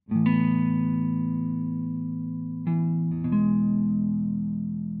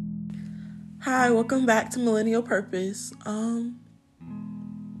Hi, welcome back to Millennial Purpose.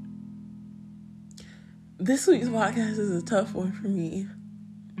 This week's podcast is a tough one for me.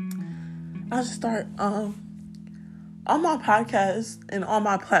 I'll just start, on my podcast and on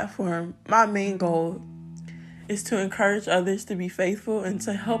my platform, my main goal is to encourage others to be faithful and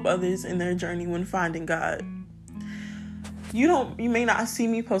to help others in their journey when finding God. You may not see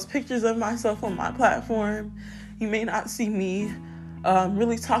me post pictures of myself on my platform. You may not see me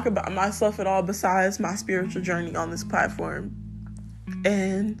really talk about myself at all besides my spiritual journey on this platform.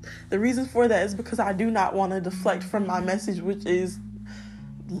 And the reason for that is because I do not want to deflect from my message, which is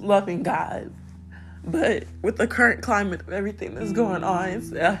loving God. But with the current climate of everything that's going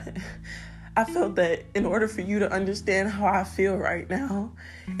on, I felt that in order for you to understand how I feel right now,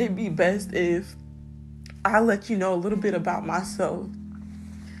 it'd be best if I let you know a little bit about myself.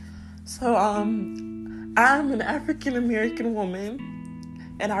 So, I'm an African American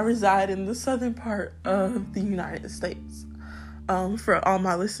woman, and I reside in the southern part of the United States. For all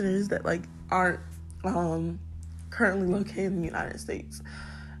my listeners that aren't currently located in the United States.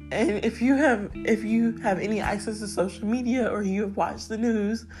 And if you have any access to social media or you have watched the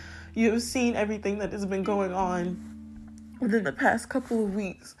news, you have seen everything that has been going on within the past couple of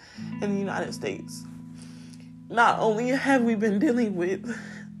weeks in the United States. Not only have we been dealing with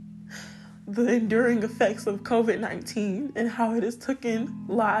the enduring effects of COVID-19 and how it has taken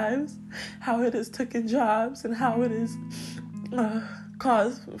lives, how it has taken jobs, and how it has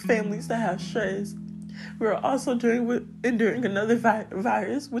caused families to have stress, we're also enduring another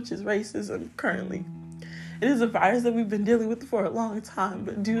virus, which is racism currently. It is a virus that we've been dealing with for a long time,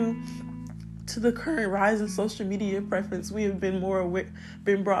 but due to the current rise in social media preference, we have been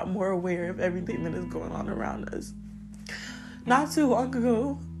brought more aware of everything that is going on around us. Not too long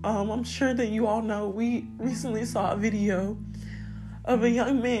ago, I'm sure that you all know, we recently saw a video of a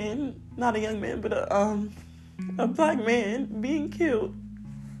black man being killed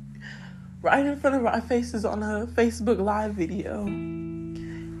right in front of our faces on a Facebook Live video.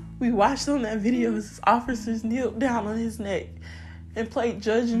 We watched on that video as officers kneeled down on his neck and played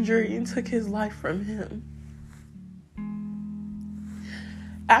judge and jury and took his life from him.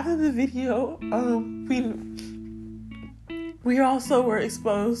 After the video, we also were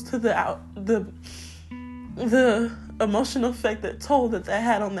exposed to the emotional effect that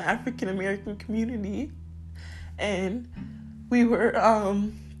had on the African American community, and we've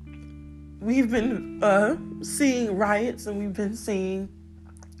been seeing riots, and we've been seeing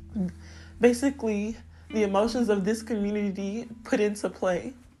basically the emotions of this community put into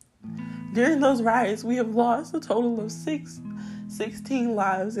play. During those riots, we have lost a total of 16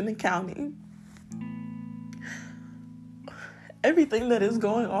 lives and counting. Everything that is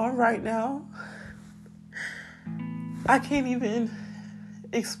going on right now, I can't even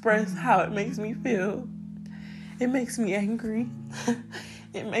express how it makes me feel. It makes me angry.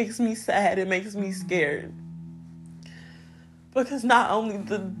 It makes me sad. It makes me scared. Because not only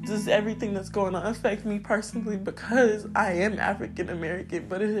does everything that's going on affect me personally because I am African American,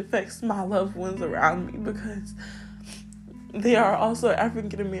 but it affects my loved ones around me because they are also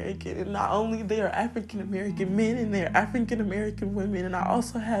African American. And not only they are African American men, and they are African American women, and I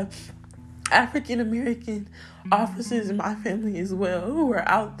also have African American officers in my family as well who are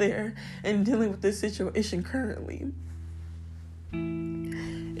out there and dealing with this situation currently.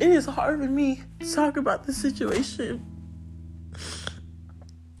 It is hard for me to talk about this situation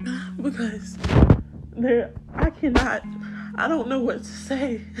because I don't know what to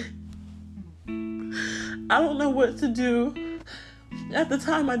say. I don't know what to do. At the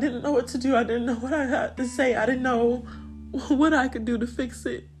time, I didn't know what to do. I didn't know what I had to say. I didn't know what I could do to fix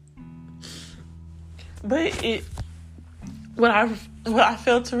it. But what I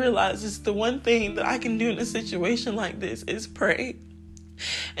failed to realize is the one thing that I can do in a situation like this is pray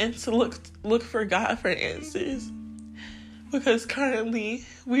and to look for God for answers. Because currently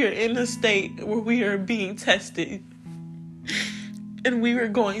we are in a state where we are being tested, and we are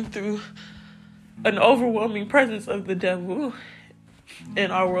going through an overwhelming presence of the devil in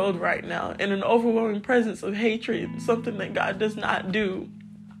our world right now, and an overwhelming presence of hatred, something that God does not do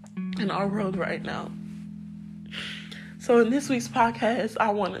in our world right now. So in this week's podcast, I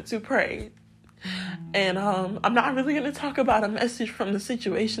wanted to pray. And I'm not really going to talk about a message from the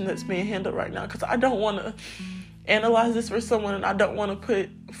situation that's being handled right now, because I don't want to analyze this for someone, and I don't want to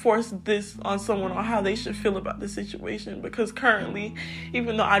force this on someone on how they should feel about the situation. Because currently,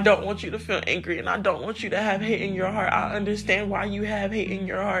 even though I don't want you to feel angry and I don't want you to have hate in your heart, I understand why you have hate in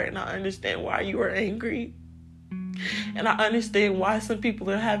your heart, and I understand why you are angry. And I understand why some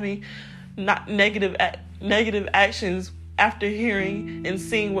people are having not negative actions after hearing and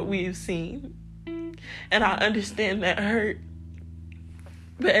seeing what we have seen. And I understand that hurt.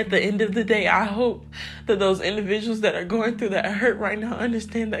 But at the end of the day, I hope that those individuals that are going through that hurt right now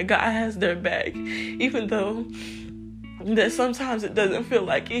understand that God has their back. Even though that sometimes it doesn't feel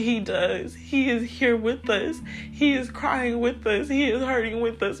like it, He does. He is here with us. He is crying with us. He is hurting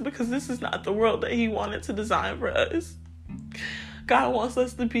with us, because this is not the world that He wanted to design for us. God wants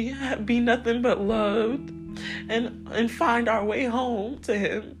us to be nothing but loved and find our way home to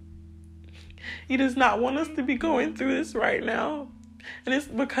Him. He does not want us to be going through this right now. And it's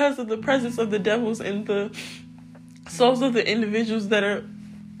because of the presence of the devils in the souls of the individuals that are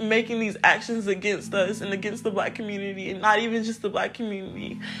making these actions against us and against the Black community, and not even just the Black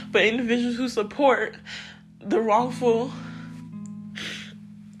community, but individuals who support the wrongful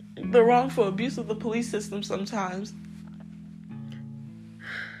abuse of the police system sometimes.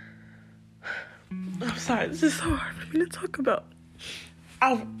 I'm sorry, this is so hard for me to talk about.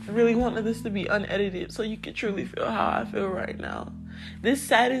 I really wanted this to be unedited so you could truly feel how I feel right now. This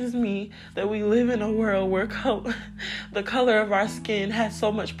saddens me that we live in a world where the color of our skin has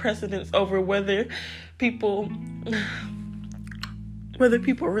so much precedence over whether people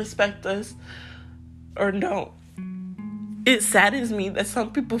respect us or don't. It saddens me that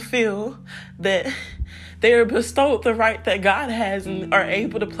some people feel that they are bestowed the right that God has and are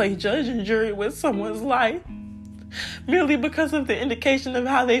able to play judge and jury with someone's life merely because of the indication of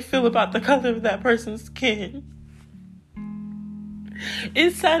how they feel about the color of that person's skin.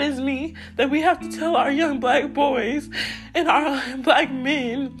 It saddens me that we have to tell our young Black boys and our Black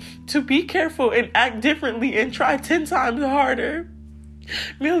men to be careful and act differently and try 10 times harder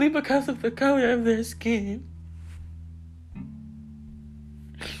merely because of the color of their skin.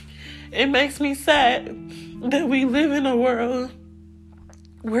 It makes me sad that we live in a world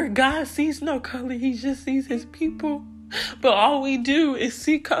where God sees no color. He just sees His people. But all we do is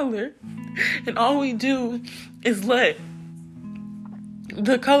see color. And all we do is let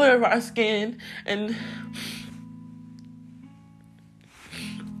the color of our skin and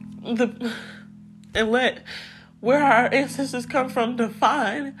let where our ancestors come from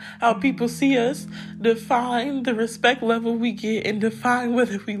define how people see us, define the respect level we get, and define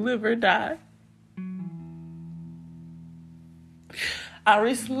whether we live or die. I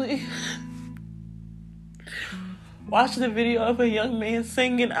recently watched a video of a young man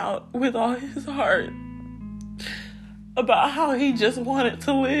singing out with all his heart about how he just wanted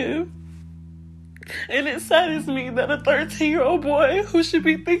to live. And it saddens me that a 13-year-old boy who should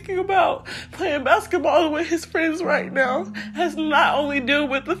be thinking about playing basketball with his friends right now has not only dealt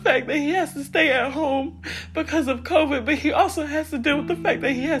with the fact that he has to stay at home because of COVID, but he also has to deal with the fact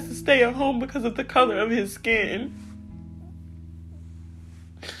that he has to stay at home because of the color of his skin.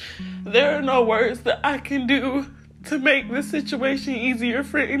 There are no words that I can do to make this situation easier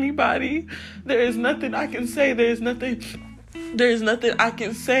for anybody. There is nothing I can say. There is nothing I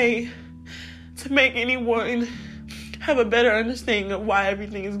can say to make anyone have a better understanding of why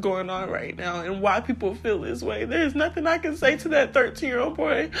everything is going on right now and why people feel this way. There's nothing I can say to that 13-year-old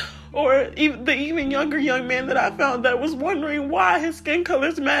boy or even the even younger young man that I found that was wondering why his skin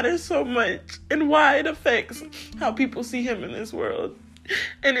colors matter so much and why it affects how people see him in this world.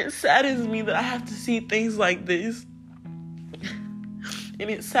 And it saddens me that I have to see things like this. And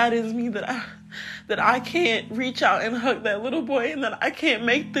it saddens me that I can't reach out and hug that little boy, and that I can't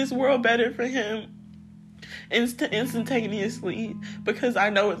make this world better for him instantaneously, because I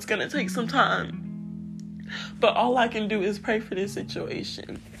know it's going to take some time. But all I can do is pray for this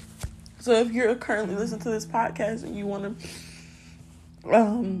situation. So if you're currently listening to this podcast and you want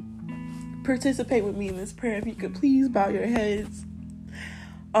to participate with me in this prayer, if you could please bow your heads.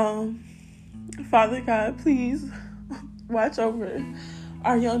 Father God, please watch over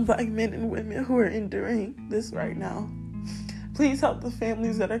our young Black men and women who are enduring this right now. Please help the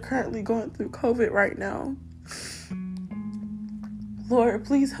families that are currently going through COVID right now. Lord,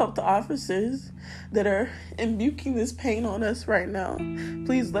 please help the officers that are imbuing this pain on us right now.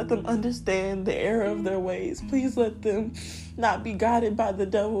 Please let them understand the error of their ways. Please let them not be guided by the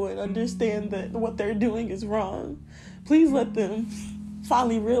devil and understand that what they're doing is wrong. Please let them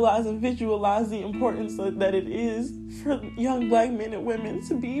finally realize and visualize the importance that it is for young Black men and women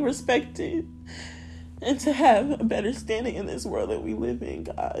to be respected and to have a better standing in this world that we live in,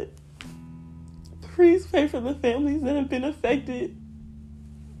 God. Please pray for the families that have been affected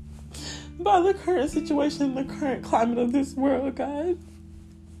by the current situation, the current climate of this world, God.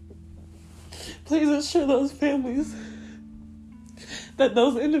 Please assure those families that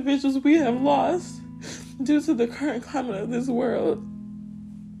those individuals we have lost due to the current climate of this world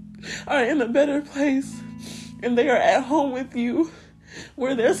are in a better place and they are at home with you,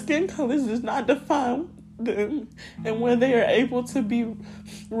 where their skin colors does not define them, and where they are able to be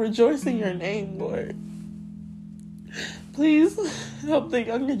rejoicing your name, Lord. Please help the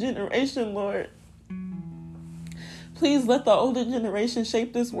younger generation, Lord. Please let the older generation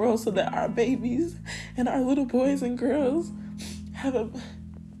shape this world so that our babies and our little boys and girls have a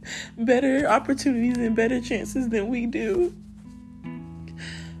better opportunities and better chances than we do.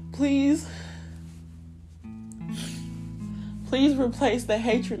 Please replace the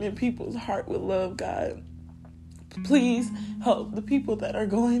hatred in people's heart with love, God. Please help the people that are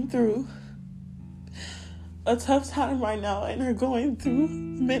going through a tough time right now and are going through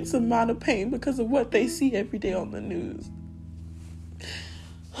immense amount of pain because of what they see every day on the news.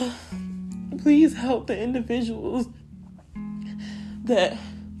 Please help the individuals that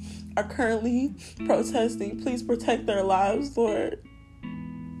are currently protesting. Please protect their lives, Lord.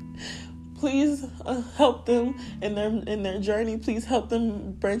 Please help them in their journey. Please help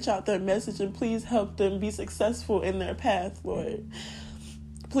them branch out their message, and please help them be successful in their path, Lord.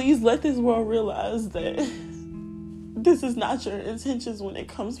 Please let this world realize that this is not your intentions when it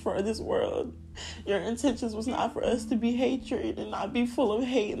comes for this world. Your intentions was not for us to be hatred and not be full of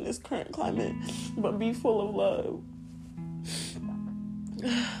hate in this current climate, but be full of love.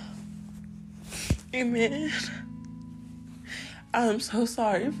 Amen. I'm so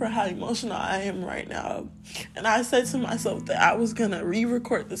sorry for how emotional I am right now. And I said to myself that I was going to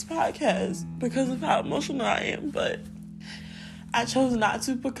re-record this podcast because of how emotional I am, but I chose not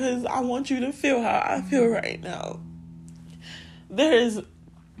to because I want you to feel how I feel right now. There is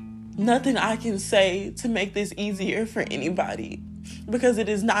nothing I can say to make this easier for anybody because it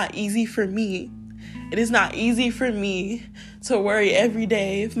is not easy for me. It is not easy for me to worry every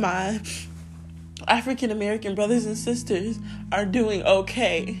day if my African American brothers and sisters are doing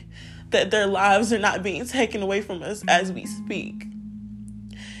okay, that their lives are not being taken away from us as we speak.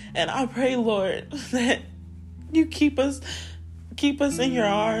 And I pray, Lord, that you keep us in your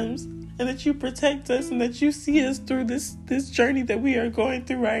arms, and that you protect us, and that you see us through this journey that we are going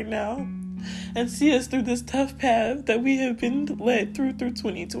through right now, and see us through this tough path that we have been led through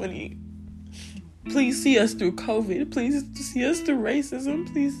 2020. Please see us through COVID. Please see us through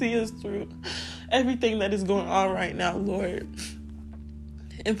racism. Please see us through everything that is going on right now, Lord.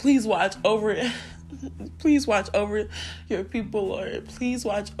 And please watch over it. Please watch over your people, Lord. Please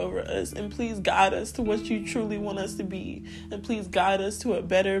watch over us, and please guide us to what you truly want us to be. And please guide us to a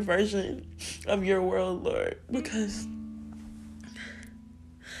better version of your world, Lord. Because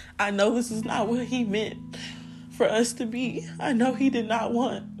I know this is not what he meant for us to be. I know he did not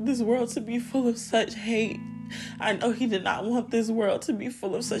want this world to be full of such hate. I know he did not want this world to be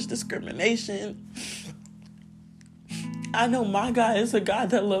full of such discrimination. I know my God is a God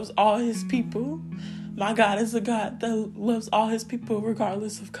that loves all his people. My God is a God that loves all his people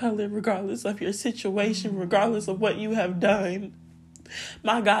regardless of color, regardless of your situation, regardless of what you have done.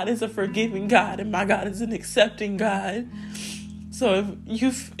 My God is a forgiving God, and my God is an accepting God. So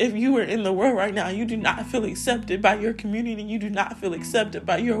if you are in the world right now, you do not feel accepted by your community, you do not feel accepted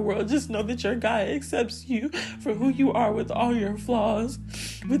by your world, just know that your God accepts you for who you are with all your flaws,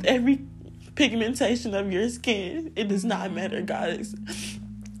 with every pigmentation of your skin. It does not matter. God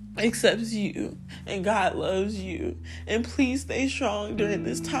accepts you, and God loves you. And please stay strong during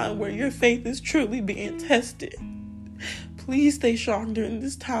this time where your faith is truly being tested. Please stay strong during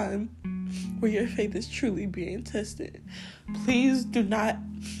this time where your faith is truly being tested. Please do not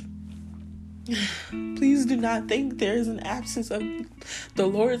think there is an absence of the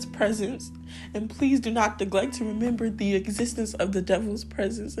Lord's presence. And please do not neglect to remember the existence of the devil's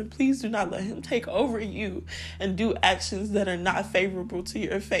presence. And please do not let him take over you and do actions that are not favorable to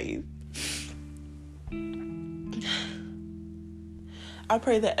your faith. I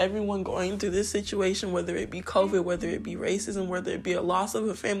pray that everyone going through this situation, whether it be COVID, whether it be racism, whether it be a loss of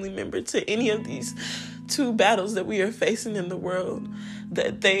a family member, to any of these two battles that we are facing in the world,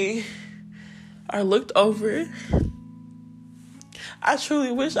 that they are looked over. I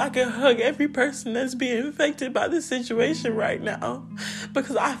truly wish I could hug every person that's being affected by this situation right now,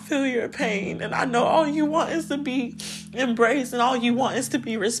 because I feel your pain, and I know all you want is to be embraced, and all you want is to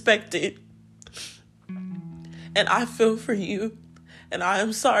be respected. And I feel for you. And I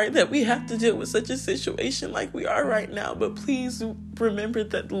am sorry that we have to deal with such a situation like we are right now. But please remember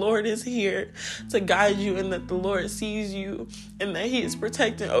that the Lord is here to guide you, and that the Lord sees you, and that he is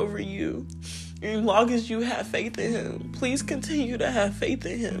protecting over you. And as long as you have faith in him, please continue to have faith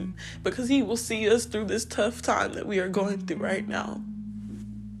in him, because he will see us through this tough time that we are going through right now.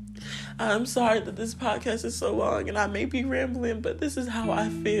 I'm sorry that this podcast is so long and I may be rambling, but this is how I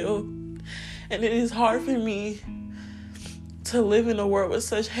feel. And it is hard for me to live in a world with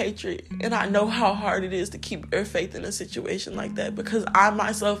such hatred. And I know how hard it is to keep your faith in a situation like that, because I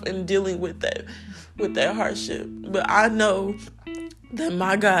myself am dealing with that hardship. But I know that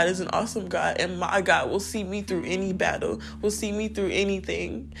my God is an awesome God, and my God will see me through any battle, will see me through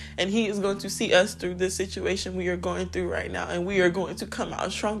anything, and he is going to see us through this situation we are going through right now, and we are going to come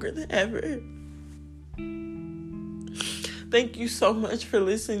out stronger than ever. Thank you so much for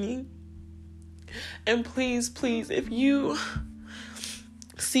listening. And please, if you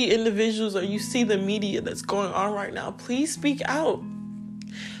see individuals or you see the media that's going on right now, please speak out.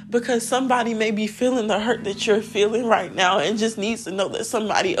 Because somebody may be feeling the hurt that you're feeling right now and just needs to know that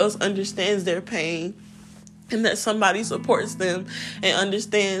somebody else understands their pain and that somebody supports them and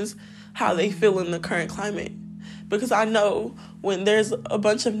understands how they feel in the current climate. Because I know when there's a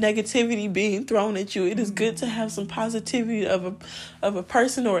bunch of negativity being thrown at you, it is good to have some positivity of a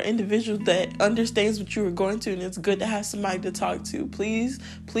person or individual that understands what you are going through, and it's good to have somebody to talk to. Please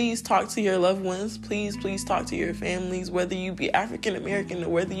talk to your loved ones. Please talk to your families, whether you be African American or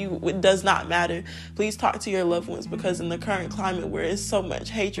whether it does not matter. Please talk to your loved ones, because in the current climate where it's so much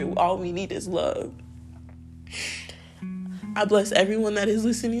hatred, all we need is love. I bless everyone that is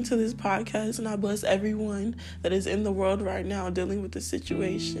listening to this podcast, and I bless everyone that is in the world right now dealing with the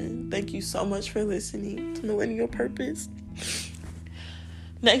situation. Thank you so much for listening to Millennial Purpose.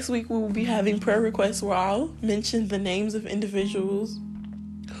 Next week, we will be having prayer requests where I'll mention the names of individuals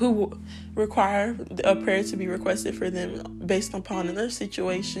who require a prayer to be requested for them based upon their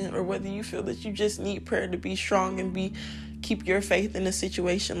situation, or whether you feel that you just need prayer to be strong and keep your faith in a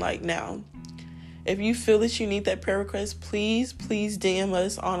situation like now. If you feel that you need that prayer request, please DM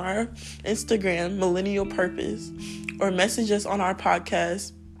us on our Instagram, Millennial Purpose, or message us on our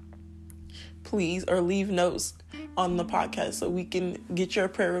podcast, please, or leave notes on the podcast so we can get your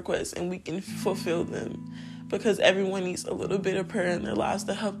prayer requests and we can fulfill them. Because everyone needs a little bit of prayer in their lives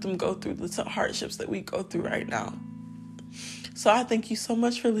to help them go through the hardships that we go through right now. So I thank you so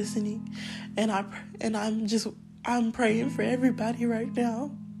much for listening, and I'm praying for everybody right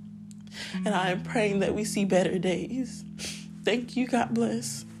now. And I am praying that we see better days. Thank you. God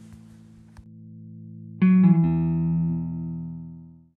bless.